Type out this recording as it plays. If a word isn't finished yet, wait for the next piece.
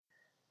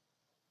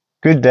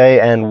Good day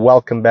and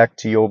welcome back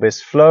to Your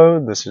Best Flow.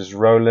 This is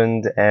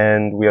Roland,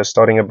 and we are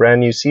starting a brand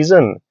new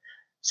season,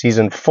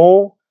 season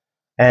four.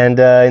 And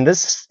in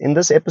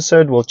this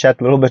episode, we'll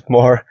chat a little bit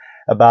more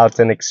about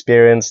an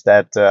experience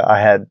that I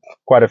had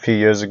quite a few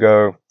years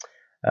ago.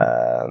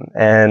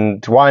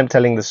 And why I'm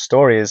telling this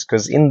story is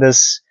because in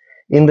this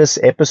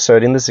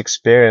episode, in this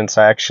experience,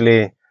 I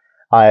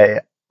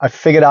I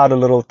figured out a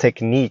little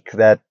technique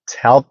that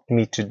helped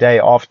me today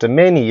after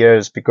many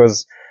years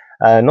because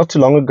not too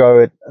long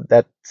ago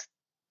that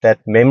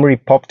memory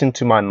popped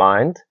into my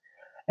mind,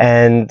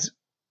 and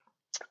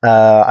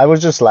I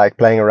was just like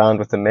playing around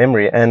with the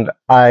memory, and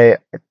I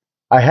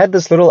had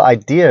this little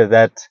idea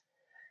that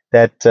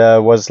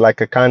was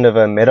like a kind of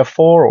a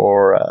metaphor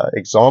or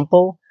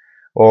example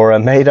or a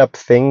made up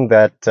thing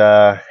that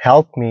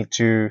helped me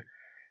to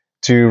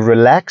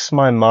relax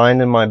my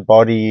mind and my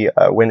body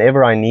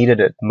whenever I needed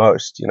it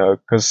most.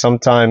 Because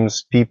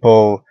sometimes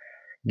people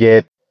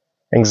get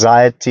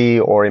anxiety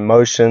or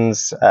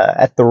emotions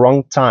at the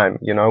wrong time,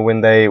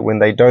 when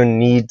they don't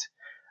need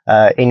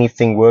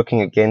anything working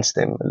against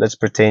them. Let's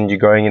pretend you're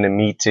going in a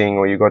meeting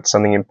or you got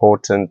something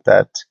important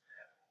that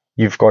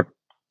you've got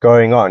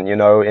going on,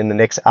 in the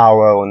next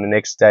hour or in the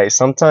next day.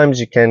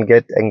 Sometimes you can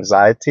get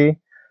anxiety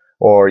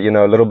or,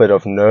 a little bit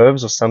of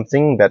nerves or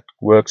something that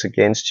works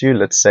against you.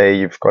 Let's say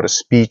you've got a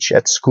speech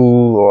at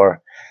school,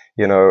 or,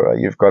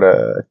 you've got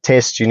a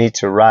test you need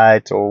to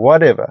write, or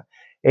whatever.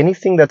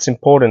 Anything that's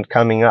important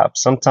coming up.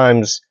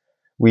 Sometimes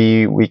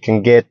we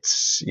can get,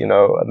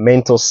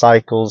 mental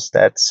cycles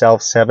that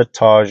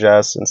self-sabotage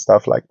us and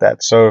stuff like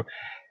that. So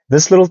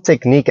this little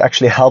technique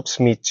actually helps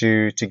me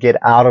to get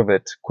out of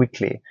it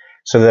quickly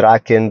so that I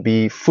can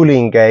be fully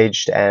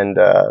engaged and,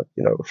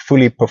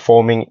 fully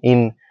performing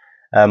in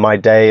my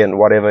day and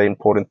whatever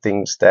important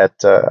things that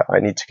I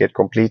need to get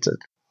completed.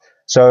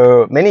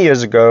 So many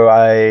years ago,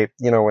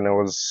 when I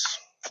was,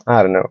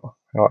 I don't know,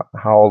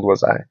 how old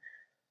was I?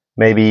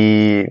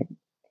 Maybe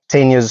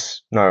 10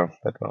 years, no,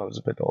 but I was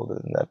a bit older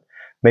than that.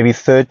 Maybe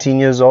 13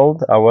 years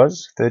old. I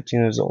was 13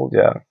 years old.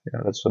 Yeah,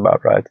 that's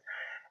about right.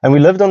 And we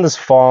lived on this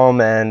farm,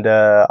 and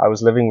I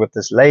was living with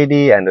this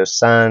lady and her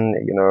son.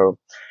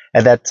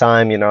 At that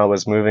time, I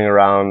was moving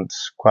around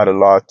quite a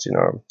lot.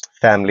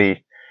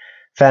 Family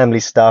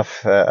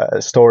stuff.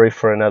 A story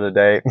for another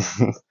day.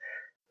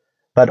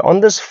 But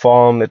on this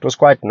farm, it was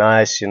quite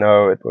nice.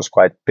 It was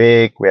quite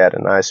big. We had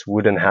a nice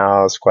wooden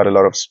house, quite a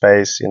lot of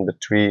space in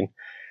between.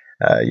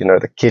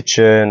 The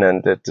kitchen,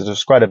 and it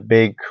was quite a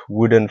big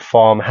wooden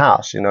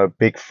farmhouse.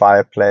 Big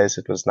fireplace.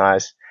 It was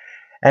nice.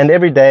 And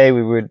every day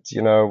we would,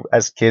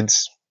 as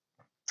kids,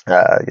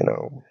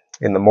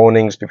 in the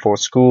mornings before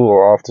school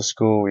or after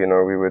school,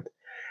 we would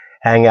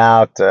hang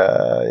out.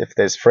 If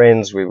there's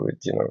friends, we would,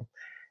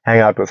 hang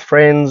out with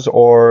friends.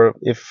 Or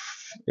if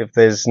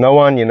there's no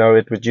one,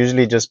 it would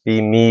usually just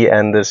be me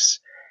and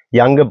this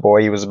younger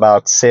boy. He was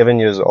about 7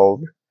 years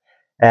old,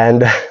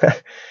 and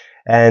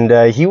and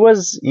he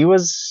was,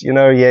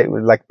 yeah,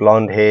 like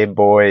blonde hair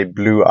boy,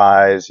 blue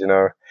eyes,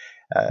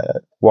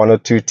 one or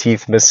two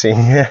teeth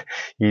missing.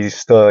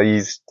 His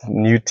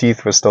new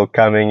teeth were still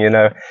coming,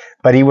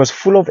 but he was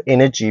full of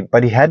energy,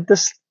 but he had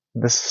this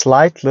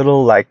slight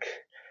little like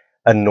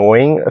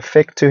annoying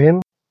effect to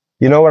him.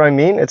 You know what I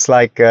mean? It's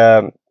like,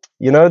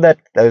 that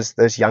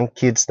those young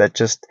kids that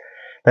just,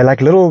 they're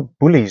like little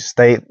bullies.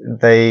 They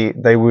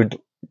would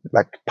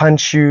like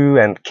punch you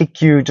and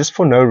kick you just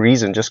for no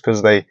reason, just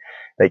because they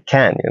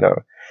can.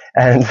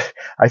 And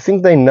I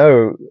think they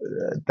know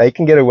they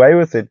can get away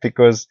with it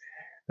because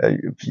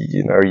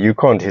you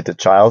can't hit a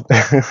child.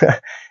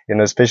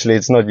 Especially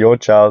it's not your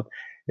child.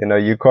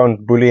 You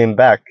can't bully him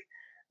back.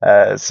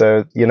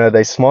 So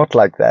they're smart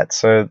like that.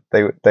 So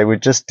they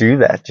would just do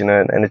that.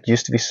 And it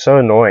used to be so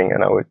annoying.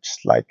 And I would just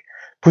like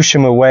push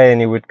him away,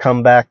 and he would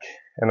come back.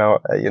 And uh,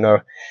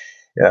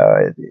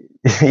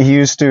 he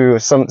used to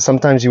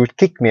sometimes he would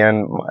kick me,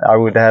 and I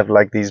would have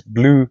like these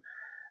blue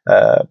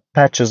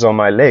patches on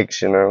my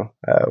legs.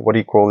 What do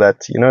you call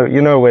that?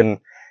 When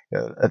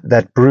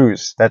that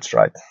bruise. That's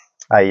right.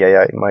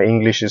 My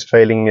English is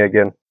failing me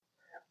again.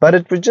 But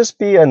it would just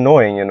be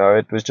annoying.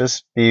 It would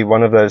just be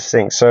one of those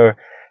things. So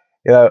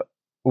you know,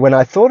 when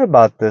I thought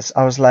about this,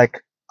 I was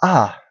like,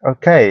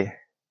 okay,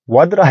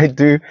 what did I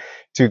do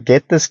to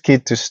get this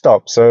kid to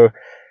stop? So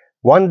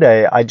one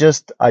day I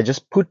just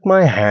put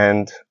my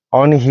hand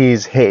on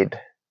his head,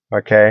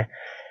 okay,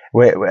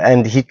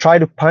 and he tried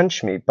to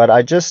punch me, but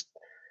I just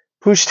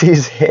pushed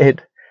his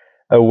head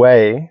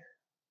away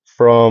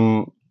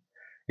from,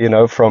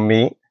 from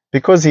me,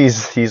 because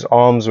his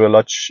arms were a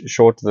lot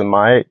shorter than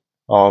my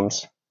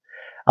arms.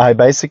 I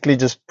basically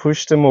just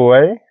pushed him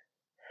away,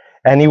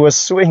 and he was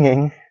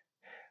swinging,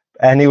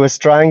 and he was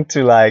trying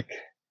to like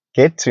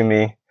get to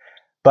me,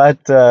 but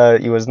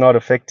he was not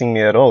affecting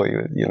me at all.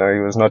 He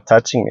was not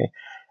touching me,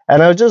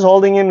 and I was just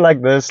holding him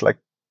like this, like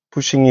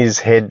pushing his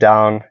head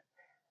down,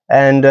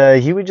 and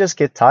he would just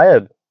get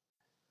tired,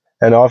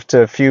 and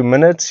after a few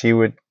minutes, he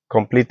would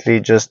completely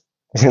just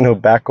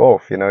back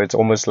off. It's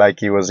almost like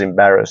he was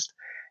embarrassed.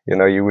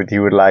 He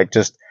would like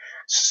just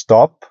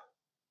stop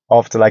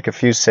after like a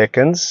few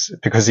seconds,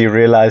 because he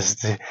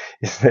realized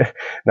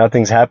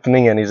nothing's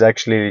happening and he's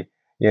actually,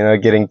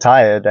 getting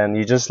tired, and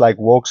he just like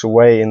walks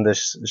away in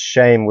this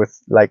shame with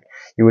like,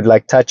 he would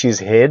like touch his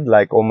head,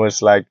 like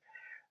almost like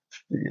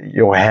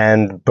your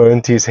hand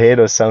burnt his head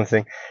or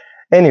something.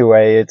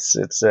 Anyway, it's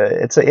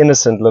an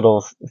innocent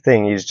little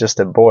thing. He's just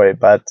a boy,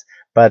 but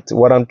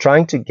what I'm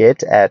trying to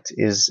get at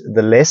is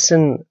the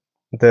lesson,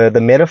 the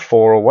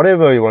metaphor, or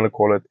whatever you want to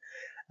call it,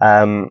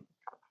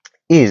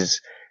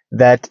 is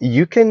that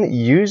you can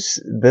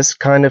use this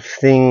kind of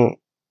thing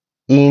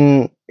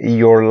in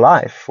your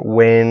life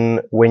when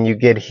you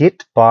get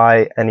hit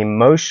by an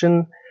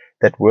emotion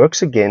that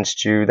works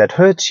against you, that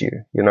hurts you,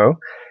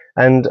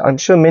 and I'm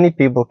sure many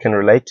people can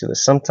relate to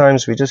this.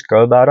 Sometimes we just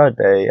go about our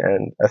day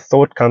and a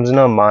thought comes in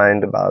our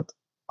mind about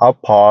our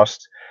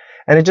past,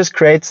 and it just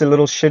creates a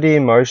little shitty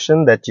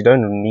emotion that you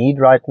don't need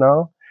right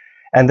now.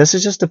 And this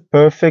is just a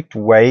perfect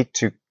way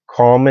to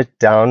calm it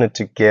down and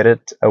to get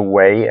it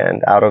away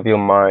and out of your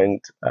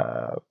mind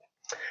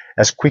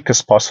as quick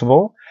as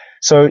possible.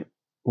 So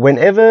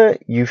whenever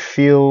you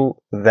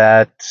feel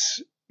that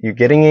you're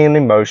getting an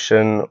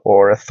emotion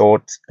or a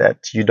thought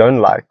that you don't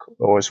like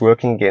or is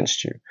working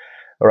against you,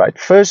 all right,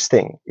 first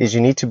thing is you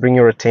need to bring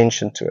your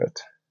attention to it.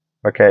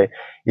 Okay,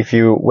 if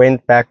you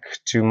went back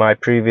to my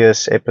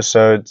previous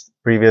episode,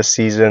 previous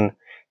season,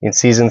 in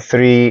season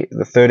 3,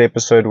 the 3rd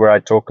episode where I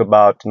talk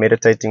about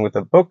meditating with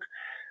a book,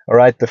 all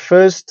right, the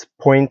first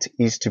point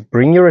is to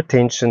bring your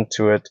attention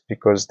to it,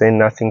 because then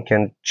nothing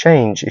can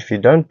change if you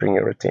don't bring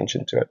your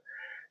attention to it.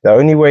 The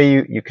only way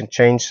you can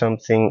change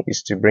something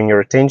is to bring your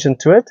attention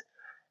to it,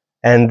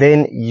 and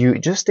then you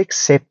just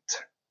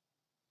accept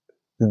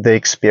the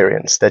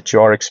experience that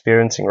you are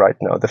experiencing right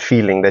now, the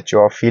feeling that you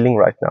are feeling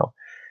right now,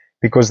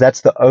 because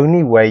that's the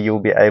only way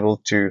you'll be able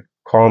to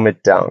calm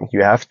it down.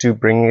 You have to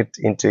bring it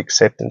into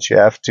acceptance. You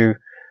have to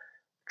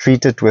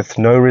treat it with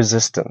no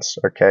resistance,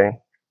 okay?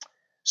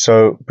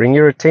 So bring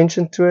your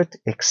attention to it,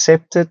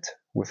 accept it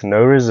with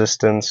no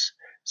resistance,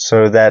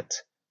 so that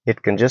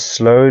it can just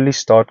slowly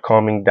start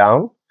calming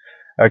down,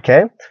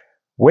 okay?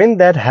 When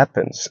that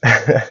happens,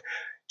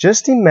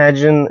 just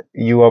imagine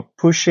you are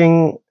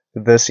pushing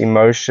this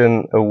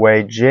emotion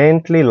away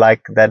gently,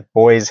 like that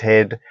boy's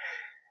head.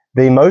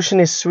 The emotion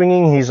is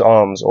swinging his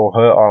arms or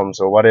her arms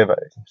or whatever.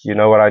 You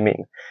know what I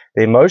mean?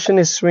 The emotion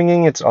is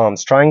swinging its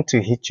arms, trying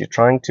to hit you,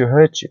 trying to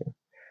hurt you.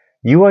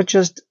 You are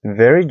just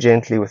very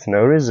gently, with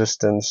no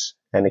resistance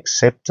and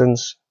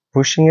acceptance,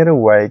 pushing it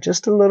away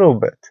just a little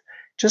bit.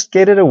 Just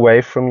get it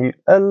away from you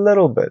a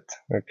little bit,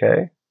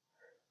 okay?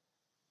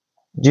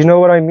 Do you know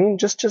what I mean?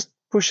 Just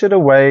push it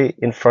away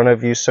in front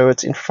of you, so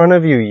it's in front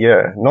of you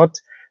here,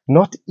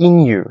 not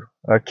in you,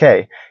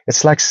 okay?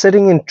 It's like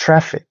sitting in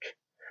traffic.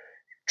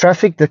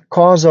 Traffic, the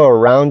cars are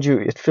around you.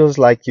 It feels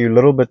like you're a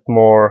little bit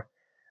more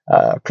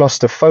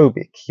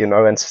claustrophobic,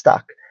 and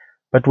stuck.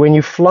 But when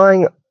you're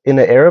flying in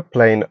an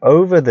airplane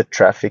over the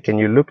traffic and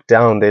you look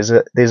down, there's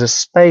a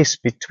space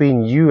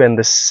between you and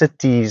the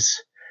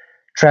city's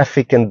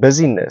traffic and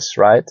busyness,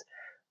 right?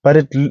 But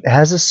it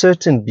has a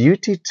certain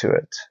beauty to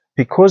it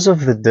because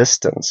of the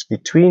distance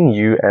between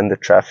you and the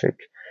traffic.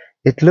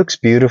 It looks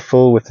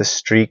beautiful with the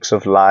streaks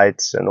of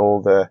lights and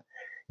all the,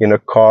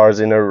 cars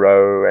in a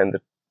row, and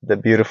the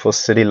beautiful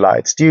city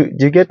lights. Do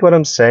you get what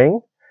I'm saying?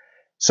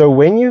 So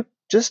when you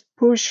just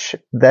push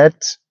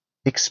that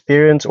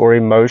experience or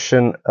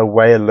emotion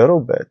away a little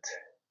bit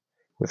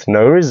with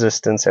no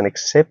resistance and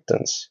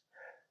acceptance,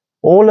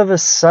 all of a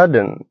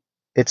sudden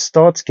it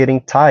starts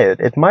getting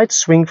tired. It might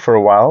swing for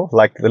a while,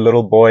 like the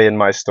little boy in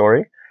my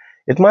story.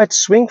 It might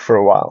swing for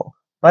a while,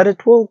 but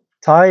it will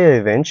tire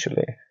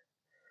eventually.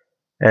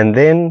 And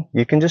then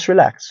you can just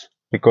relax,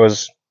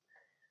 because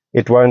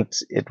it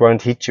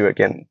won't hit you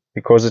again,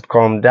 because it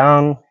calmed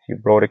down. You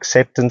brought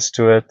acceptance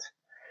to it.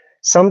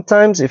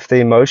 Sometimes if the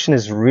emotion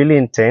is really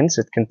intense,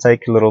 it can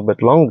take a little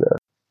bit longer.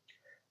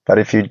 But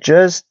if you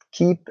just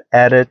keep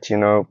at it,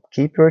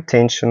 keep your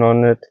attention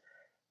on it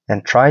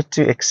and try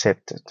to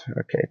accept it,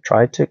 okay?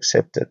 Try to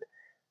accept it.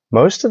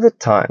 Most of the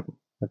time,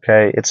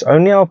 okay, it's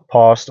only our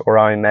past or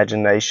our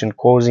imagination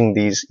causing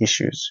these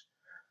issues,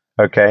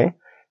 okay?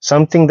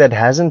 Something that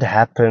hasn't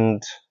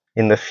happened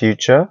in the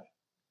future,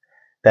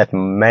 that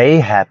may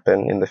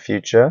happen in the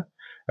future,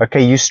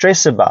 okay, you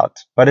stress about,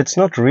 but it's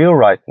not real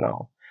right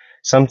now.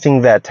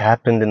 Something that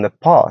happened in the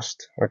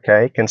past,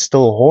 okay, can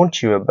still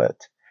haunt you a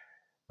bit,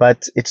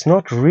 but it's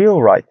not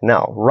real right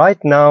now.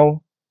 Right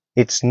now,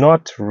 it's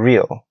not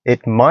real.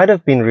 It might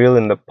have been real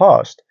in the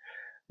past,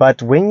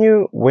 but when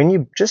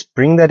you just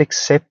bring that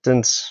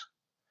acceptance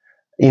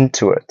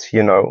into it,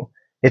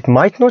 it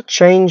might not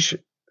change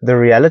the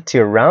reality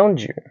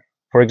around you.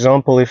 For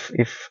example,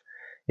 if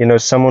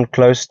someone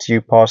close to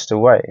you passed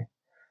away,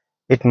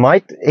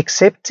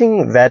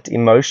 accepting that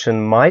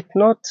emotion might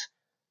not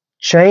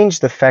change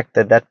the fact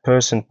that that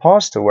person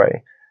passed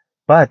away,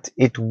 but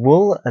it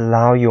will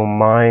allow your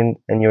mind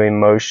and your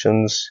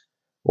emotions,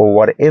 or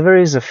whatever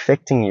is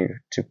affecting you,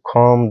 to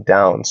calm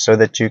down, so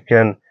that you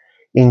can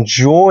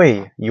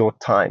enjoy your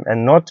time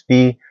and not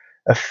be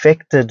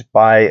affected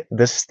by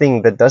this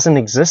thing that doesn't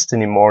exist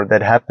anymore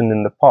that happened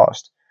in the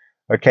past.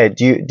 Okay,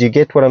 do you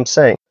get what I'm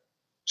saying?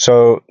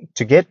 So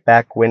to get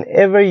back,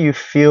 whenever you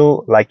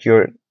feel like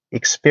you're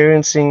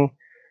experiencing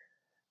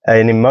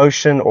an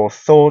emotion or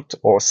thought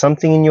or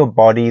something in your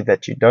body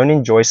that you don't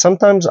enjoy,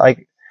 sometimes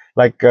the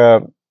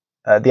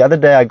other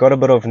day I got a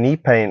bit of knee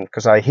pain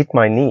because I hit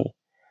my knee.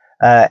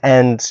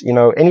 And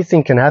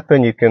anything can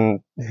happen. You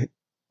can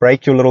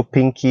break your little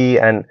pinky,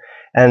 and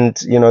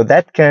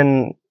that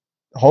can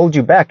hold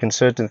you back in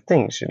certain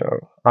things.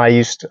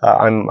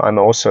 I'm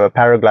also a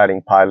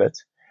paragliding pilot.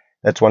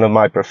 That's one of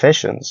my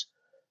professions.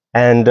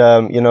 And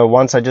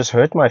once I just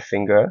hurt my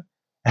finger,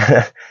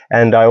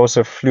 and I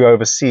also flew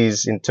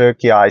overseas in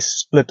Turkey. I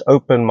split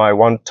open my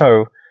one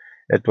toe.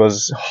 It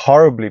was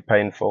horribly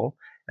painful,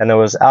 and I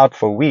was out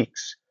for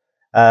weeks.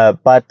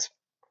 But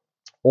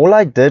all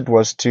I did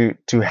was to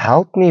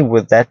help me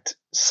with that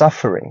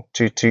suffering,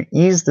 to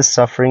ease the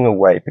suffering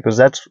away, because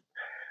that's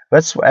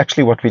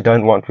actually what we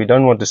don't want. We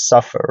don't want to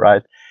suffer,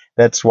 right?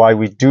 That's why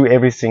we do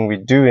everything we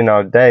do in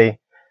our day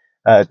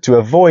to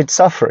avoid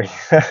suffering.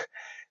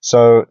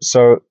 So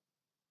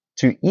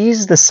to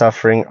ease the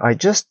suffering, I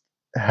just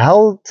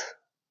held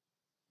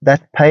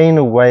that pain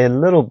away a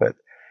little bit.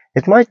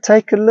 It might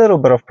take a little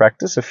bit of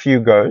practice, a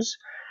few goes,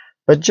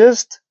 but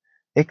just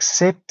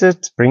accept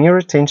it, bring your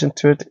attention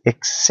to it,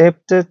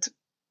 accept it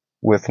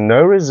with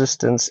no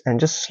resistance, and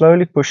just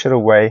slowly push it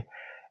away.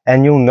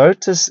 And you'll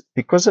notice,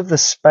 because of the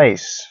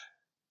space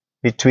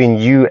between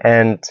you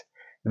and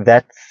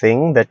that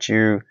thing that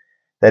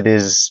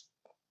is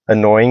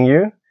annoying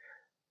you,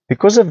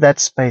 because of that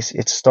space,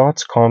 it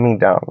starts calming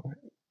down.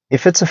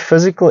 If it's a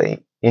physical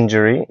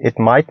injury, it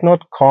might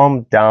not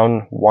calm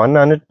down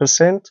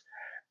 100%,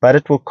 but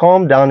it will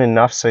calm down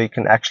enough so you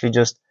can actually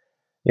just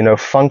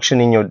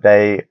function in your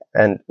day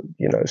and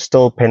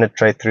still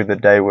penetrate through the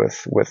day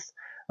with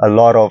a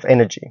lot of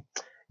energy.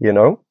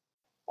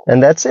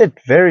 And that's it.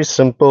 Very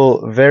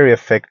simple, very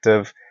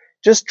effective.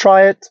 Just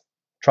try it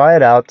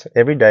out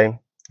every day.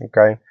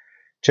 Okay,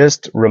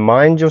 just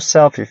remind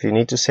yourself. If you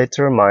need to set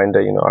a reminder,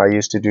 I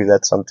used to do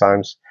that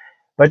sometimes,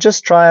 but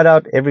just try it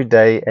out every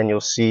day and you'll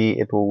see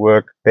it will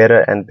work better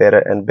and better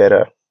and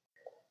better.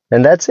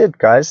 And that's it,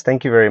 guys.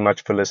 Thank you very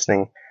much for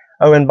listening.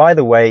 Oh, and by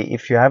the way,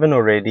 if you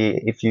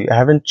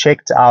haven't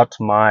checked out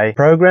my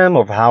program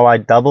of how I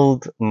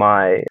doubled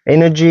my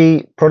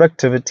energy,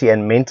 productivity,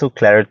 and mental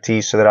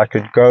clarity so that I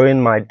could go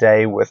in my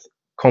day with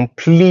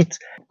complete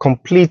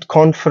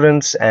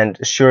confidence and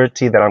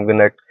surety that I'm going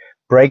to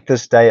break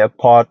this day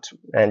apart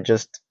and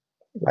just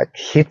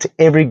hit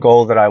every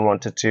goal that I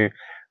wanted to.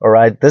 All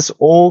right. This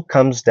all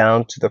comes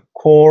down to the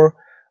core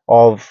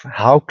of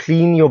how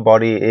clean your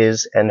body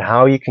is and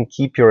how you can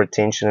keep your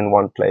attention in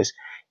one place.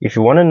 If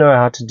you want to know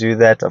how to do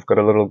that, I've got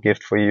a little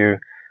gift for you.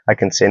 I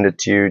can send it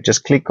to you.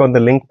 Just click on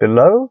the link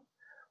below,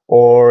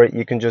 or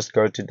you can just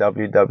go to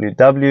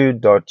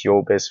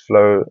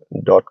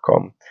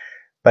www.yourbestflow.com.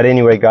 But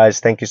anyway, guys,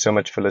 thank you so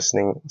much for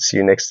listening. See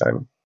you next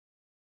time.